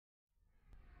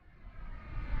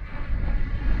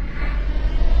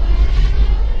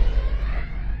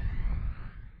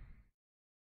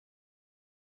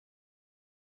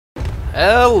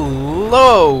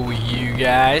Hello, you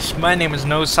guys. My name is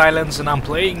No Silence, and I'm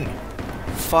playing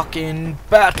fucking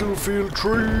Battlefield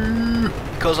 3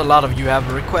 because a lot of you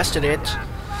have requested it.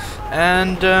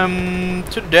 And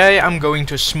today I'm going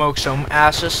to smoke some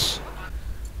asses.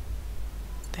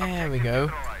 There we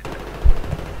go.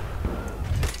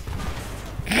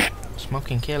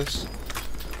 Smoking kills.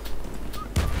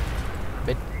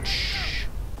 Bitch.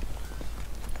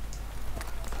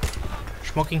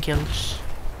 Smoking kills.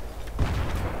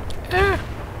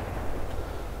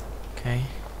 Okay,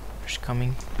 there's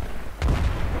coming.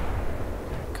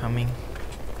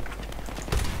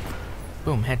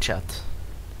 Boom, headshot.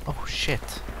 Oh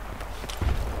shit.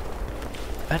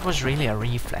 That was really a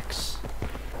reflex.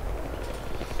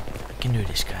 I can do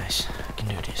this, guys. I can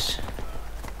do this.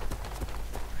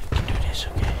 I can do this,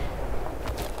 okay.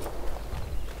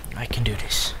 I can do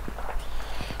this.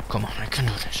 Come on, I can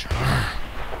do this.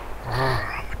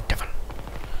 I'm a devil.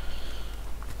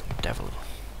 I'm a devil.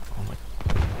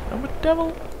 I'm a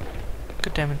devil.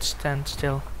 God damn it, stand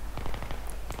still.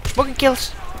 Smoking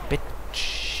kills!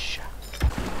 Bitch.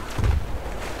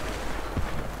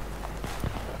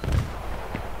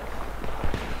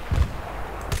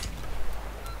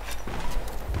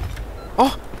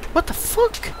 Oh! What the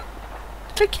fuck?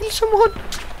 Did I kill someone?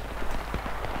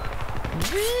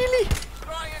 Really?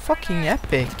 Fucking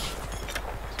epic.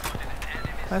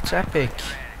 That's epic.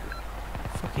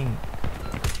 Fucking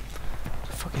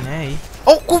A.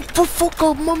 Oh, for fuck,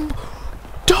 oh, mum.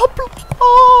 Double.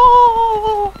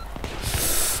 Oh.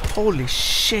 Holy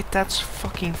shit, that's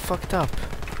fucking fucked up.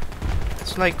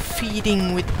 It's like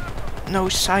feeding with no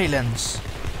silence.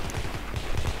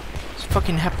 It's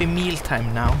fucking Happy Meal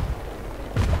time now.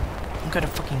 I've got a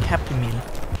fucking Happy Meal.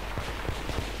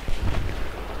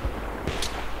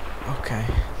 Okay,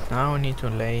 now I need to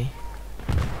lay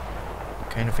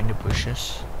kind of in the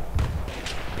bushes.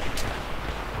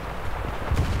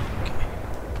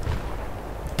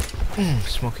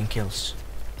 Smoking kills.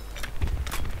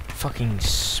 Fucking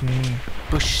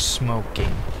bush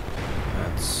smoking.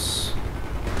 That's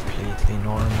completely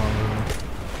normal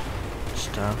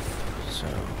stuff. So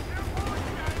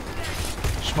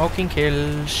smoking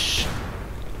kills.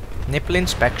 Nipple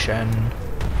inspection.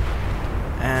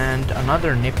 And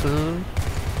another nipple.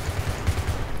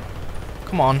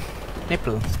 Come on,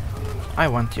 nipple. I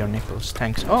want your nipples,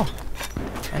 thanks. Oh,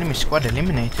 enemy squad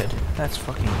eliminated. That's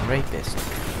fucking rapist.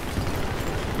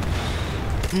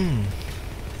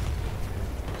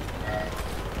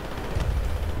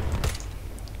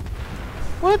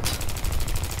 What?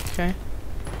 Okay.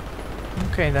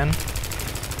 Okay then.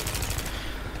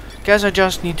 Guess I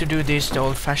just need to do this the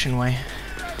old-fashioned way.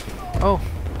 Oh,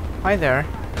 hi there.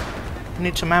 I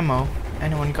need some ammo.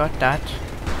 Anyone got that?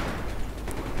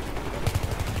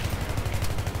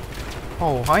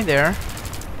 Oh, hi there.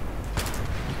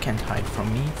 You can't hide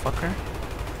from me, fucker.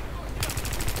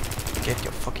 Get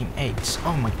your fucking eggs.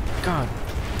 Oh my god.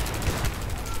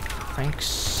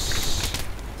 Thanks.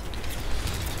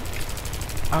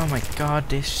 Oh my god,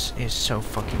 this is so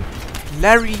fucking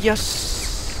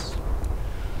hilarious.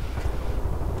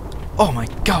 Oh my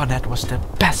god, that was the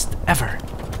best ever.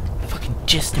 Fucking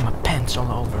jizzed in my pants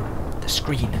all over the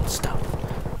screen and stuff.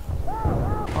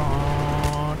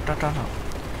 Oh,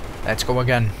 let's go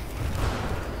again.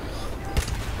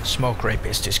 Smoke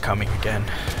rapist is coming again.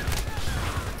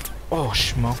 Oh,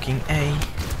 smoking A.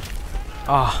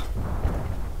 Ah.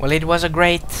 Well, it was a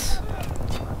great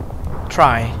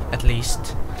try, at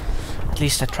least. At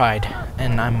least I tried,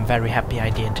 and I'm very happy I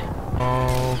did.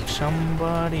 Oh,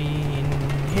 somebody in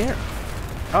here.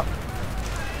 Oh.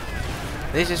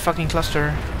 This is fucking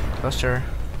cluster. Cluster.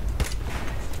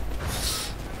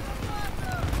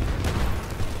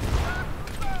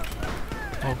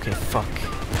 Okay, fuck.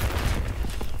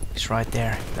 He's right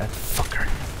there, that fucker.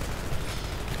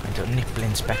 To nipple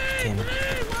inspect him.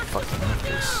 Fucking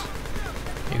nipples.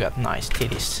 You got nice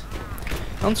titties.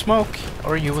 Don't smoke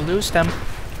or you will lose them.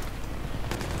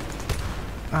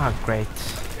 Ah, great.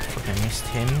 Fucking missed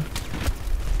him.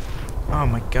 Oh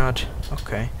my god.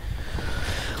 Okay.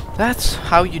 That's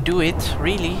how you do it,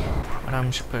 really. What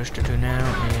I'm supposed to do now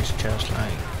is just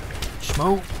like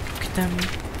smoke them.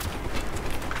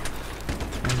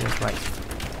 And just like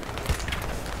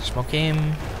smoke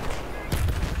him.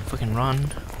 Fucking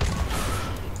run.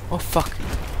 Oh fuck,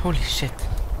 holy shit.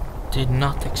 Did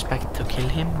not expect to kill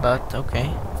him, but okay.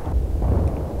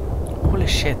 Holy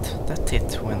shit, that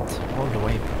tit went all the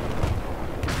way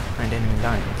behind enemy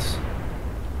lines.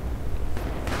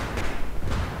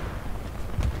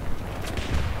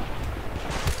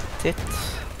 Tit.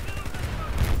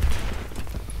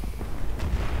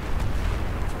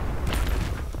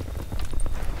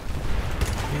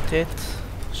 that it?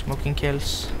 Smoking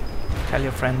kills. Tell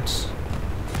your friends.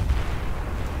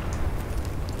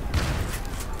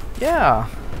 Yeah,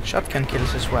 shotgun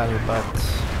kills as well, but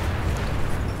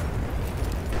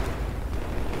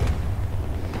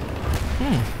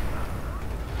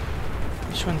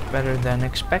this went better than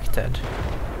expected.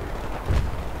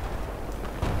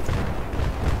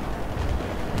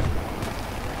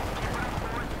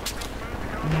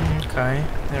 Okay,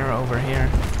 they're over here.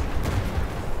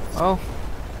 Oh,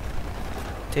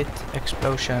 tit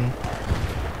explosion.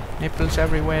 Nipples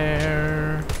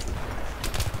everywhere.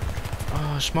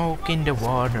 Oh, smoke in the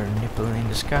water, nipple in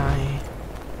the sky.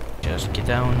 Just get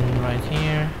down right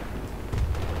here.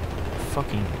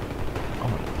 Fucking... oh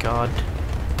my god.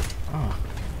 Oh.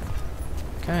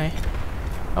 Okay.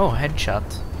 Oh,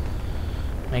 headshot.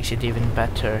 Makes it even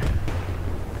better.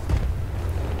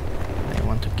 They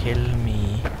want to kill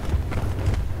me,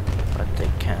 but they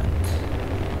can't.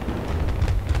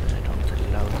 I don't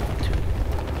allow them to.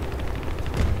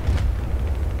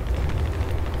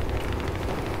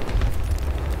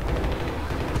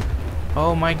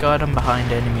 Oh my god, I'm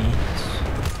behind enemies.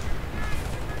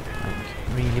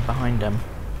 Like, really behind them.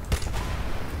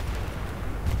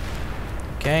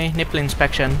 Okay, nipple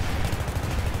inspection.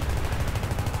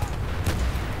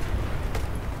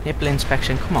 Nipple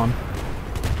inspection, come on.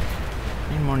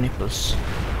 Need more nipples.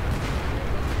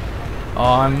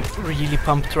 Oh, I'm really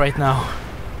pumped right now.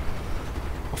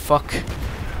 Oh fuck.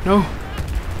 No!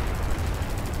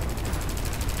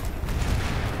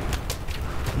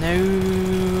 No!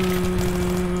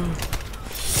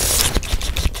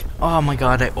 Oh my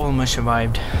god, I almost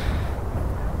survived.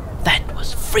 That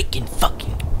was freaking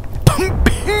fucking pumped!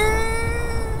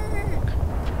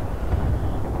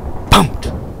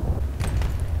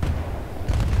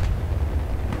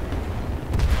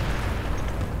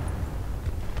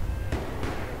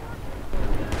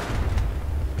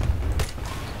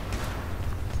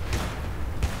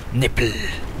 Nipple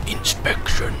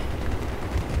inspection.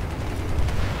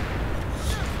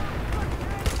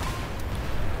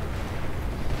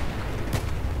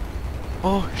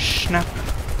 Oh snap.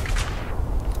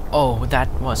 Oh,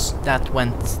 that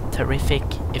went terrific.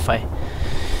 If I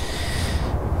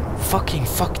fucking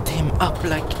fucked him up,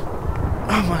 like,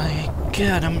 oh my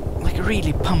god, I'm like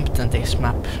really pumped on this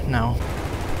map now.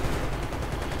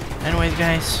 Anyways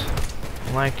guys,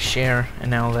 like, share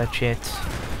and all that shit.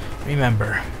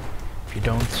 Remember, if you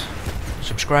don't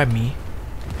subscribe me,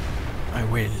 I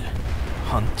will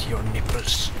hunt your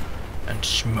nipples and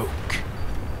smoke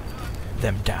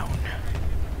them down.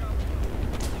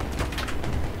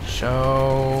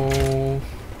 So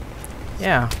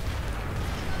yeah.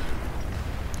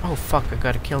 Oh fuck, I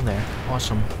got a kill there.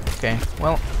 Awesome. Okay,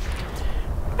 well.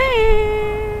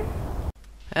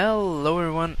 Hello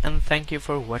everyone, and thank you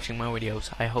for watching my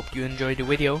videos. I hope you enjoyed the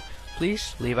video.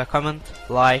 Please leave a comment,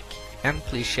 like, and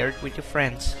please share it with your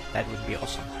friends. That would be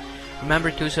awesome. Remember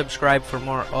to subscribe for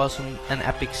more awesome and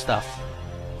epic stuff.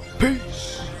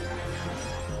 Peace!